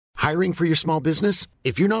Hiring for your small business?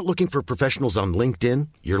 If you're not looking for professionals on LinkedIn,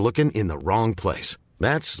 you're looking in the wrong place.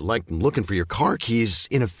 That's like looking for your car keys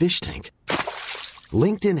in a fish tank.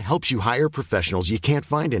 LinkedIn helps you hire professionals you can't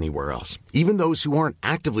find anywhere else, even those who aren't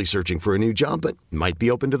actively searching for a new job but might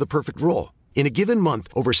be open to the perfect role. In a given month,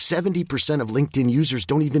 over 70% of LinkedIn users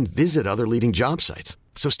don't even visit other leading job sites.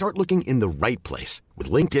 So start looking in the right place.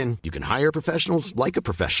 With LinkedIn, you can hire professionals like a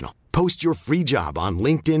professional. Post your free job on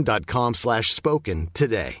linkedin.com/spoken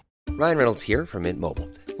today. Ryan Reynolds here from Mint Mobile.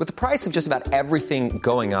 With the price of just about everything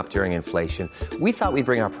going up during inflation, we thought we'd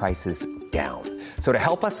bring our prices down. So to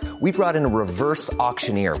help us, we brought in a reverse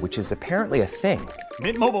auctioneer, which is apparently a thing.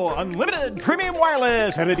 Mint Mobile Unlimited Premium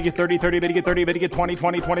Wireless. How to get 30, 30, bit to get 30, bit to get 20,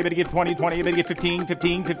 20, 20, bit to get 20, 20, bit to get 15,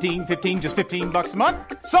 15, 15, 15, just $15 a month?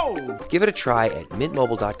 Sold! Give it a try at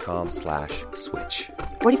mintmobile.com/switch.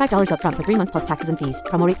 $45 up front for 3 months plus taxes and fees.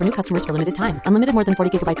 Promo rate for new customers for limited time. Unlimited more than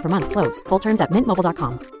 40 gigabytes per month. Slows full terms at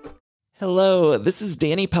mintmobile.com. Hello, this is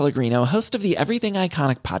Danny Pellegrino, host of the Everything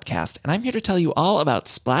Iconic podcast, and I'm here to tell you all about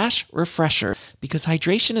Splash Refresher, because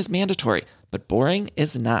hydration is mandatory, but boring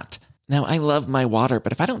is not. Now, I love my water,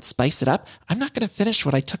 but if I don't spice it up, I'm not going to finish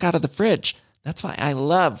what I took out of the fridge. That's why I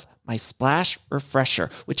love my Splash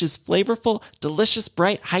Refresher, which is flavorful, delicious,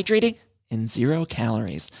 bright, hydrating, and 0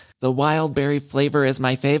 calories. The wild berry flavor is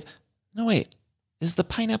my fave. No, wait, is the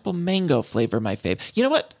pineapple mango flavor my fave? You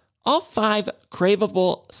know what? All 5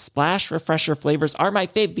 craveable Splash Refresher flavors are my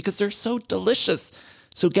fave because they're so delicious.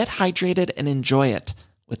 So get hydrated and enjoy it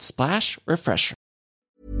with Splash Refresher.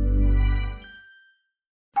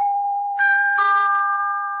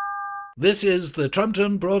 This is the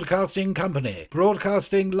Trumpton Broadcasting Company,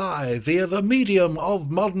 broadcasting live via the medium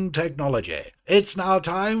of modern technology. It's now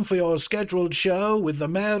time for your scheduled show with the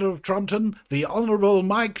Mayor of Trumpton, the Honourable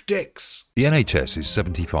Mike Dix. The NHS is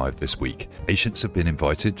 75 this week. Patients have been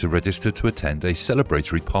invited to register to attend a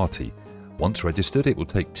celebratory party. Once registered, it will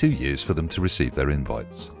take 2 years for them to receive their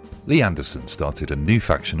invites. Lee Anderson started a new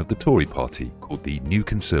faction of the Tory party called the New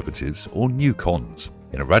Conservatives, or New Cons.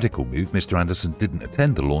 In a radical move, Mr Anderson didn't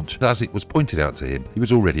attend the launch, as it was pointed out to him he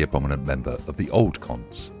was already a prominent member of the Old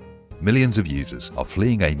Cons. Millions of users are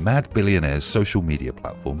fleeing a mad billionaire's social media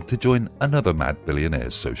platform to join another mad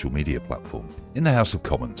billionaire's social media platform. In the House of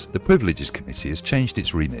Commons, the Privileges Committee has changed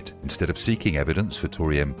its remit. Instead of seeking evidence for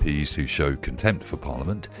Tory MPs who show contempt for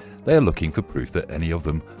Parliament, they are looking for proof that any of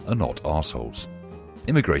them are not arseholes.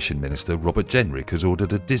 Immigration Minister Robert Jenrick has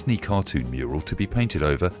ordered a Disney cartoon mural to be painted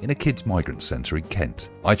over in a kids' migrant centre in Kent.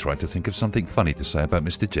 I tried to think of something funny to say about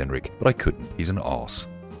Mr Jenrick, but I couldn't. He's an arse.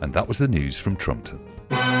 And that was the news from Trumpton.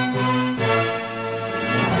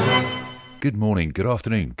 Good morning, good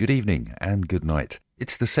afternoon, good evening, and good night.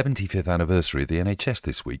 It's the 75th anniversary of the NHS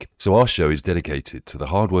this week, so our show is dedicated to the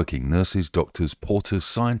hard-working nurses, doctors, porters,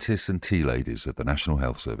 scientists and tea ladies of the National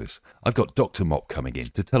Health Service. I've got Dr Mop coming in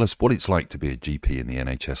to tell us what it's like to be a GP in the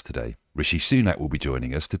NHS today. Rishi Sunak will be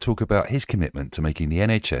joining us to talk about his commitment to making the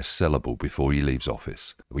NHS sellable before he leaves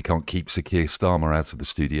office. We can't keep Sir Keir Starmer out of the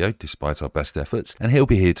studio, despite our best efforts, and he'll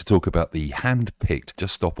be here to talk about the hand-picked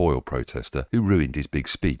Just Stop Oil protester who ruined his big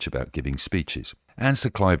speech about giving speeches. And Sir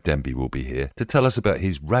Clive Denby will be here to tell us about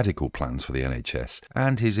his radical plans for the NHS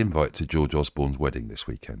and his invite to George Osborne's wedding this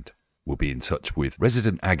weekend. We'll be in touch with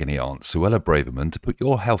resident agony aunt Suella Braverman to put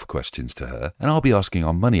your health questions to her, and I'll be asking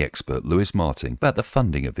our money expert Lewis Martin about the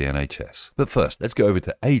funding of the NHS. But first, let's go over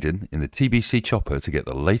to Aidan in the TBC chopper to get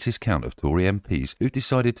the latest count of Tory MPs who've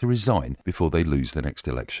decided to resign before they lose the next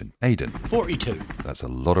election. Aidan. 42. That's a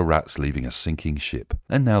lot of rats leaving a sinking ship.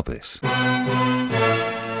 And now this.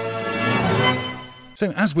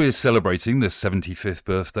 So as we're celebrating the 75th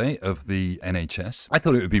birthday of the NHS, I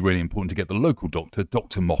thought it would be really important to get the local doctor,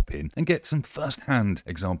 Dr Mop, in and get some first-hand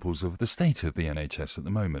examples of the state of the NHS at the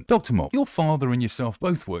moment. Dr Mop, your father and yourself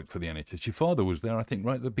both worked for the NHS. Your father was there, I think,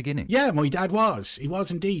 right at the beginning. Yeah, my dad was. He was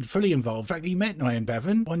indeed fully involved. In fact, he met Niall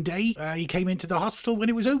Bevan one day. He came into the hospital when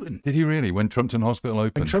it was open. Did he really? When Trumpton Hospital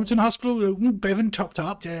opened? When Trumpton Hospital opened, Bevan topped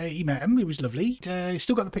up. He met him. It was lovely.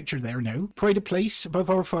 Still got the picture there now. Pride of place above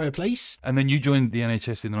our fireplace. And then you joined the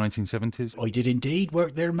NHS in the 1970s? I did indeed.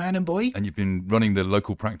 Worked there, man and boy. And you've been running the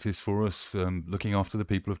local practice for us, looking after the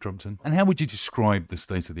people of Trumpton. And how would you describe the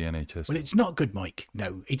state of the NHS? Well, it's not good, Mike.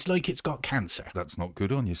 No, it's like it's got cancer. That's not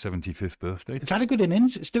good on your 75th birthday. It's had a good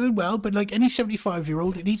innings. It's doing well, but like any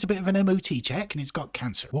 75-year-old, it needs a bit of an MOT check, and it's got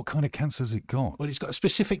cancer. What kind of cancer's it got? Well, it's got a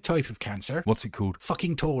specific type of cancer. What's it called?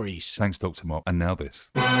 Fucking Tories. Thanks, Dr Mop. And now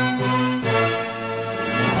this.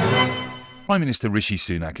 Prime Minister Rishi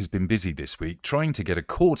Sunak has been busy this week trying to get a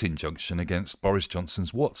court injunction against Boris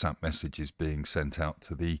Johnson's WhatsApp messages being sent out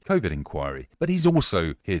to the COVID inquiry. But he's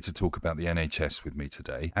also here to talk about the NHS with me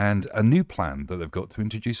today and a new plan that they've got to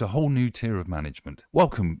introduce a whole new tier of management.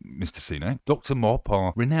 Welcome, Mr. Sunak. Dr. Mop,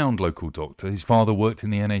 our renowned local doctor. His father worked in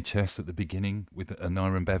the NHS at the beginning with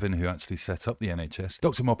Nyron Bevan, who actually set up the NHS.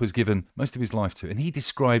 Dr. Mop has given most of his life to it, and he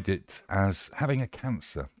described it as having a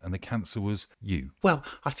cancer, and the cancer was you. Well,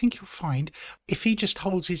 I think you'll find if he just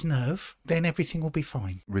holds his nerve, then everything will be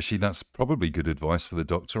fine. Rishi, that's probably good advice for the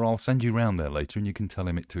doctor. I'll send you round there later and you can tell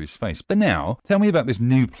him it to his face. But now, tell me about this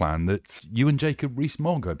new plan that you and Jacob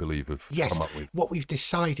Rees-Mogg, I believe, have come up with. What we've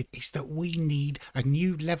decided is that we need a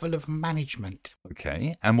new level of management.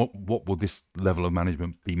 Okay, and what will this level of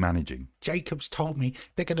management be managing? Jacob's told me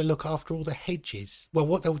they're going to look after all the hedges. Well,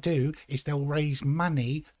 what they'll do is they'll raise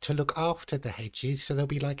money to look after the hedges, so they'll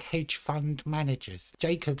be like hedge fund managers.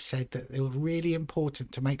 Jacob said that it was really important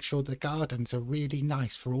to make sure the gardens are really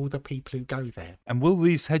nice for all the people who go there. And will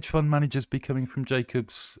these hedge fund managers be coming from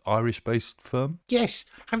Jacob's Irish-based firm? Yes.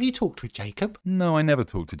 Have you talked with Jacob? No, I never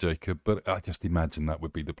talked to Jacob, but I just imagine that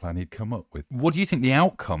would be the plan he'd come up with. What do you think the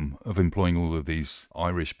outcome of employing all of these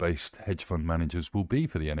Irish-based hedge fund managers will be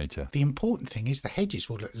for the NHS? The important thing is the hedges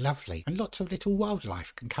will look lovely and lots of little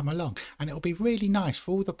wildlife can come along, and it'll be really nice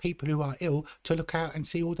for all the people who are ill to look out and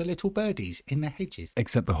see all the little birdies in the hedges.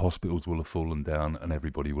 Except the hospitals will have fallen down and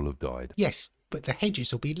everybody will have died. Yes, but the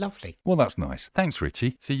hedges will be lovely. Well, that's nice. Thanks,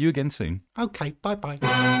 Richie. See you again soon. Okay, bye-bye.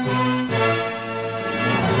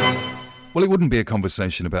 Well, it wouldn't be a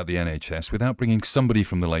conversation about the NHS without bringing somebody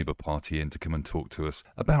from the Labour Party in to come and talk to us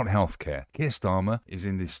about healthcare. Keir Starmer is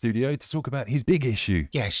in the studio to talk about his big issue.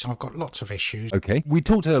 Yes, I've got lots of issues. Okay, we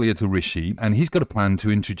talked earlier to Rishi, and he's got a plan to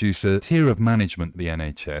introduce a tier of management at the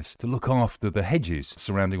NHS to look after the hedges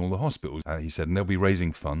surrounding all the hospitals, he said, and they'll be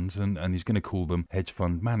raising funds, and he's going to call them hedge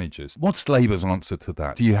fund managers. What's Labour's answer to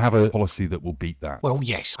that? Do you have a policy that will beat that? Well,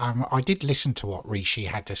 yes, I did listen to what Rishi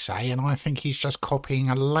had to say, and I think he's just copying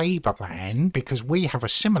a Labour plan, because we have a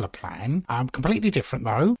similar plan, completely different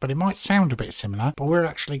though, but it might sound a bit similar, but we're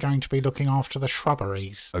actually going to be looking after the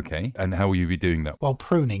shrubberies. Okay, and how will you be doing that? Well,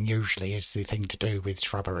 pruning usually is the thing to do with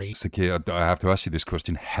shrubberies. So, Keir, I have to ask you this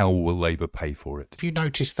question. How will Labour pay for it? Have you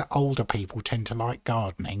noticed that older people tend to like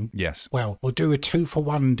gardening? Yes. Well, we'll do a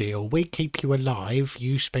 2-for-1 deal. We keep you alive,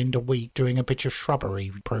 you spend a week doing a bit of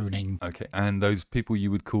shrubbery pruning. Okay, and those people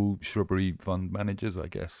you would call shrubbery fund managers, I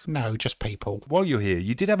guess? No, just people. While you're here,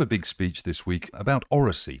 you did have a big speech this week about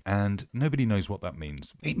oracy, and nobody knows what that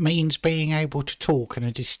means. It means being able to talk in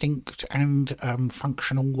a distinct and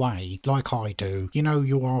functional way, like I do. You know,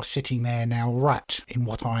 you are sitting there now wrapped in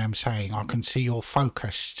what I am saying. I can see you're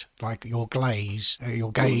focused, like your gaze. I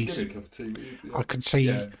can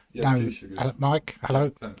see... Mike,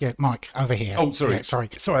 hello? Thanks. Yeah, Mike, over here. Oh, sorry. Yeah, sorry.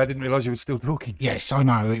 Sorry, I didn't realise you were still talking. Yes, I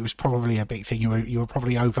know. It was probably a big thing. You were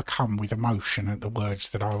probably overcome with emotion at the words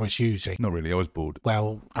that I was using. Not really, I was bored.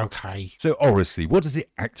 Well, okay. So, oracy, what does it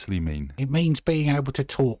actually mean? It means being able to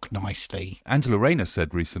talk nicely. Angela Rayner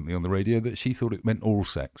said recently on the radio that she thought it meant oral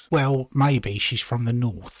sex. Well, maybe she's from the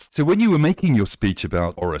north. So when you were making your speech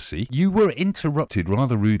about oracy, you were interrupted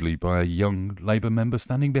rather rudely by a young Labour member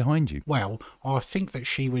standing behind you. Well, I think that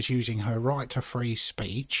she was using her right to free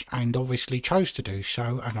speech and obviously chose to do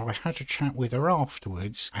so, and I had a chat with her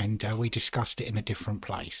afterwards and we discussed it in a different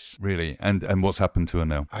place. Really? And what's happened to her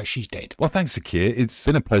now? She's dead. Well, thanks, Keir. It's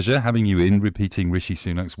been a pleasure having you in, repeating Rishi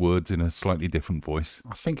Sunak's words in a slightly different voice.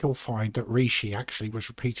 I think you'll find that Rishi actually was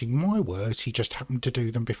repeating my words, he just happened to do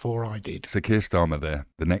them before I did. So Keir Starmer there,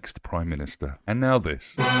 the next Prime Minister. And now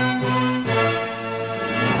this.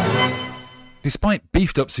 Despite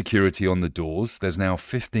beefed-up security on the doors, there's now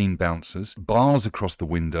 15 bouncers, bars across the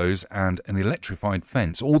windows, and an electrified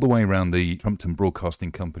fence all the way around the Trumpton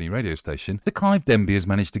Broadcasting Company radio station. Sir Clive Denby has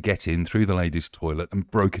managed to get in through the ladies' toilet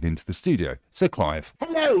and broken into the studio. Sir Clive.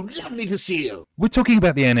 Hello, lovely to see you. We're talking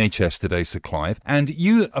about the NHS today, Sir Clive, and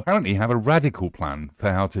you apparently have a radical plan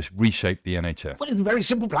for how to reshape the NHS. Well, it's a very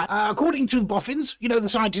simple plan. According to the boffins, you know, the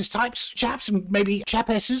scientist types, chaps and maybe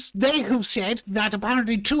chapesses, they have said that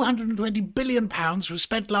apparently £220 billion was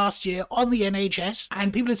spent last year on the NHS,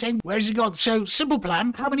 and people are saying, where's it gone? So, simple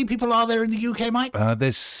plan. How many people are there in the UK, Mike?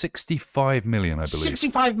 There's 65 million, I believe.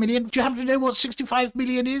 65 million? Do you happen to know what 65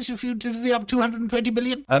 million is if you divvy up 220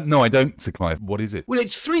 billion? No, I don't, Sir Clive. What is it? Well,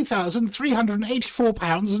 it's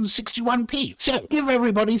 £3,384.61p. So, give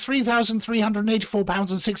everybody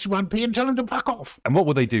 £3,384.61p and tell them to fuck off. And what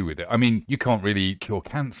will they do with it? I mean, you can't really cure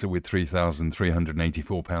cancer with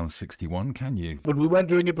 £3,384.61, can you? But we weren't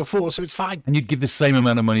doing it before, so it's fine. right? And you'd give the same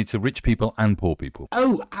amount of money to rich people and poor people.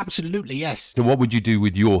 Oh, absolutely, yes. So what would you do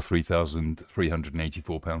with your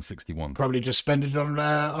 £3,384.61? Probably just spend it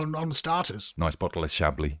on starters. Nice bottle of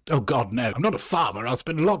Chablis. Oh, God, no. I'm not a farmer. I'll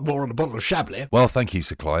spend a lot more on a bottle of Chablis. Well, thank you,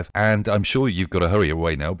 Sir Clive. And I'm sure you've got to hurry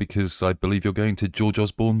away now because I believe you're going to George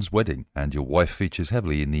Osborne's wedding and your wife features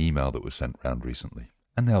heavily in the email that was sent round recently.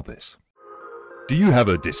 And now this. Do you have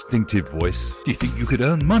a distinctive voice? Do you think you could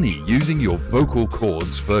earn money using your vocal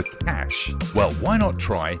cords for cash? Well, why not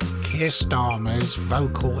try Keir Starmer's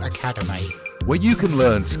Vocal Academy. where you can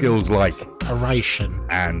learn skills like Oration.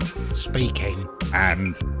 and Speaking.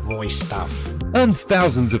 and Voice stuff. earn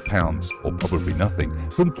thousands of pounds, or probably nothing,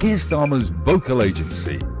 from Keir Starmer's vocal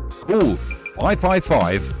agency. Call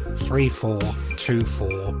 555.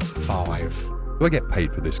 34245. Do I get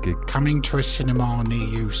paid for this gig? Coming to a cinema near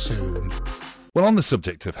you soon. Well, on the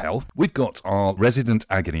subject of health, we've got our resident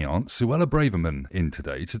agony aunt, Suella Braverman, in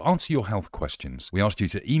today to answer your health questions. We asked you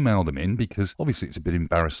to email them in because obviously it's a bit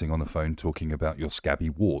embarrassing on the phone talking about your scabby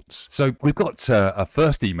warts. So we've got a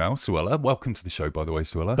first email, Suella. Welcome to the show, by the way,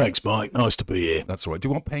 Suella. Thanks, Mike. Nice to be here. That's all right. Do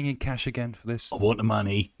you want paying in cash again for this? I want the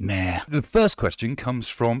money now. The first question comes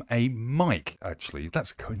from a Mike, actually.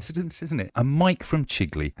 That's a coincidence, isn't it? A Mike from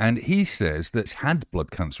Chigley. And he says that he's had blood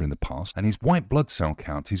cancer in the past and his white blood cell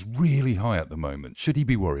count is really high at the moment. Should he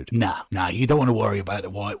be worried? No, you don't want to worry about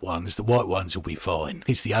the white ones. The white ones will be fine.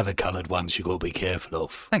 It's the other coloured ones you've got to be careful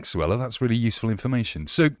of. Thanks, Suella. That's really useful information.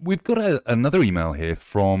 So we've got another email here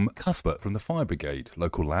from Cuthbert from the Fire Brigade,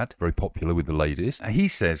 local lad, very popular with the ladies. He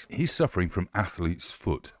says he's suffering from athlete's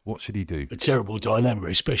foot. What should he do? A terrible dilemma,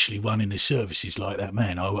 especially one in the services like that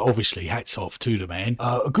man. Obviously, hats off to the man.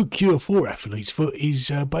 A good cure for athlete's foot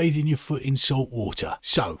is bathing your foot in salt water.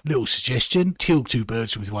 So, little suggestion, kill two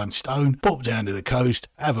birds with one stone, pop down to the coast,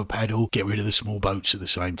 have a paddle, get rid of the small boats at the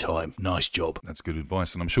same time. Nice job. That's good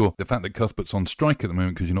advice, and I'm sure the fact that Cuthbert's on strike at the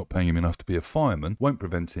moment because you're not paying him enough to be a fireman won't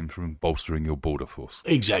prevent him from bolstering your border force.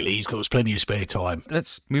 Exactly, he's got plenty of spare time.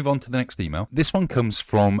 Let's move on to the next email. This one comes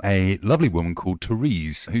from a lovely woman called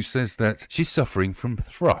Therese, who says that she's suffering from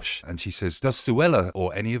thrush, and she says, does Suella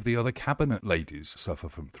or any of the other cabinet ladies suffer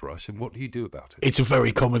from thrush, and what do you do about it? It's a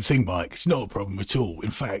very common thing, Mike. It's not a problem at all.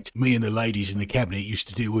 In fact, me and the ladies in the cabinet used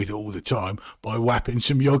to deal with it all the time by whapping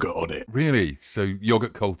some yoghurt on it. Really? So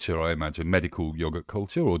yoghurt culture, I imagine. Medical yoghurt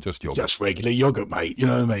culture or just yoghurt? Just regular yoghurt, mate. You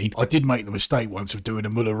know what I mean? I did make the mistake once of doing a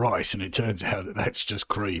Muller rice, and it turns out that that's just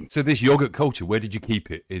cream. So this yoghurt culture, where did you keep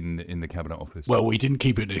it in the cabinet office? Well, we didn't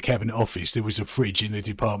keep it in the cabinet office. There was a fridge in the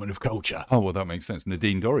Department of Culture. Oh, well, that makes sense.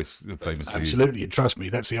 Nadine Dorris, famously. Absolutely, and trust me,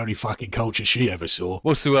 that's the only fucking culture she ever saw.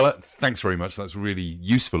 Well, Suella, thanks very much. That's really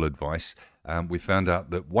useful advice. We found out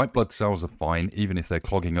that white blood cells are fine, even if they're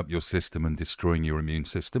clogging up your system and destroying your immune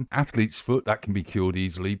system. Athlete's foot, that can be cured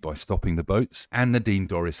easily by stopping the boats. And Nadine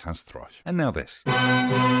Dorris has thrush. And now this.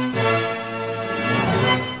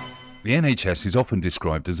 The NHS is often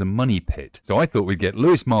described as a money pit, so I thought we'd get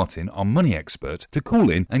Lewis Martin, our money expert, to call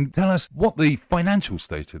in and tell us what the financial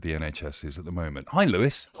state of the NHS is at the moment. Hi,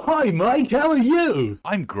 Lewis. Hi, Mike. How are you?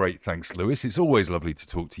 I'm great, thanks, Lewis. It's always lovely to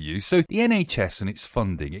talk to you. So the NHS and its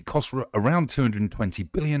funding, it costs around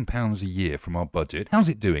 £220 billion a year from our budget. How's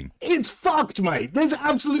it doing? It's fucked, mate. There's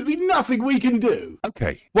absolutely nothing we can do.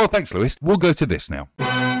 Okay. Well, thanks, Lewis. We'll go to this now.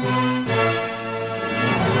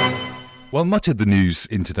 Well, much of the news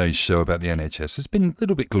in today's show about the NHS has been a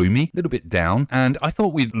little bit gloomy, a little bit down, and I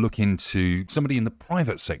thought we'd look into somebody in the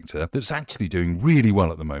private sector that's actually doing really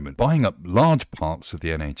well at the moment, buying up large parts of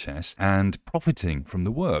the NHS and profiting from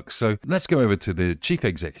the work. So let's go over to the chief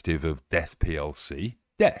executive of Death PLC,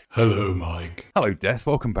 Death. Hello, Mike. Hello, Death.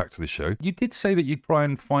 Welcome back to the show. You did say that you'd try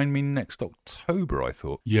and find me next October, I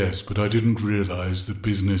thought. Yes, but I didn't realise that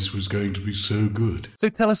business was going to be so good. So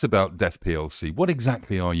tell us about Death PLC. What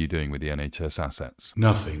exactly are you doing with the NHS assets?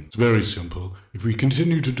 Nothing. It's very simple. If we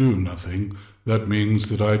continue to do nothing, that means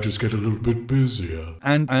that I just get a little bit busier.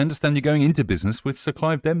 And I understand you're going into business with Sir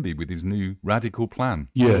Clive Denby with his new radical plan.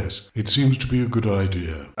 Yes, it seems to be a good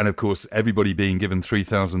idea. And of course, everybody being given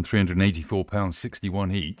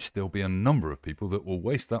 £3,384.61 each, there'll be a number of people that will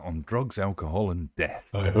waste that on drugs, alcohol and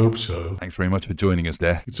death. I hope so. Thanks very much for joining us,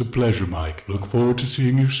 Death. It's a pleasure, Mike. Look forward to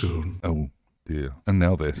seeing you soon. Oh, dear. And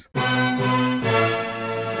now this.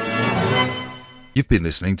 You've been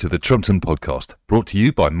listening to the Trumpton Podcast, brought to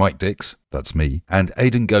you by Mike Dix, that's me, and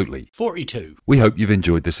Aidan Goatley, 42. We hope you've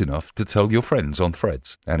enjoyed this enough to tell your friends on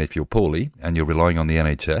Threads. And if you're poorly and you're relying on the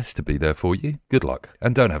NHS to be there for you, good luck.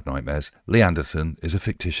 And don't have nightmares. Lee Anderson is a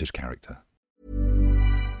fictitious character.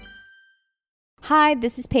 Hi,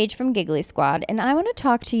 this is Paige from Giggly Squad, and I want to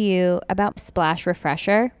talk to you about Splash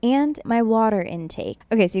Refresher and my water intake.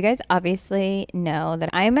 Okay, so you guys obviously know that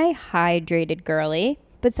I'm a hydrated girly,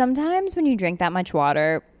 but sometimes when you drink that much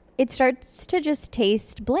water, it starts to just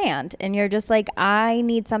taste bland, and you're just like, I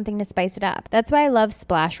need something to spice it up. That's why I love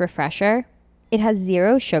Splash Refresher. It has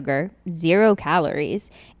 0 sugar, 0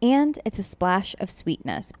 calories, and it's a splash of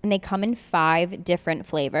sweetness. And they come in 5 different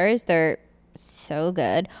flavors. They're so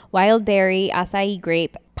good. Wild berry, acai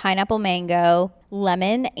grape, pineapple mango,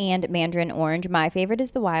 lemon, and mandarin orange. My favorite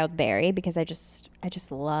is the wild berry because I just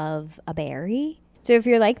love a berry. So if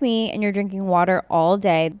you're like me and you're drinking water all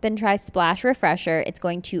day, then try Splash Refresher. It's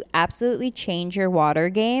going to absolutely change your water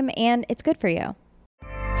game, and it's good for you.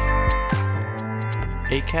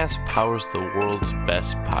 Acast powers the world's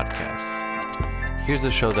best podcasts. Here's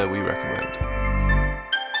a show that we recommend.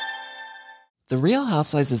 The Real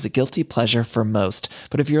Housewives is a guilty pleasure for most,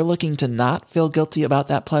 but if you're looking to not feel guilty about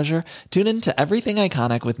that pleasure, tune in to Everything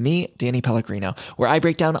Iconic with me, Danny Pellegrino, where I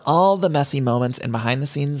break down all the messy moments and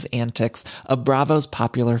behind-the-scenes antics of Bravo's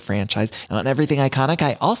popular franchise. And on Everything Iconic,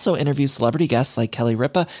 I also interview celebrity guests like Kelly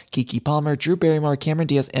Ripa, Keke Palmer, Drew Barrymore, Cameron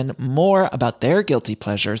Diaz, and more about their guilty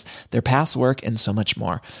pleasures, their past work, and so much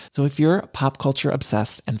more. So if you're pop culture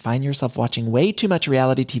obsessed and find yourself watching way too much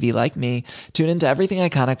reality TV like me, tune into Everything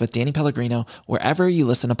Iconic with Danny Pellegrino, wherever you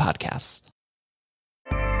listen to podcasts.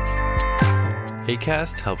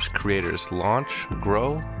 Acast helps creators launch,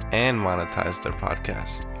 grow, and monetize their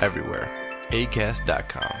podcasts everywhere.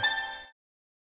 Acast.com.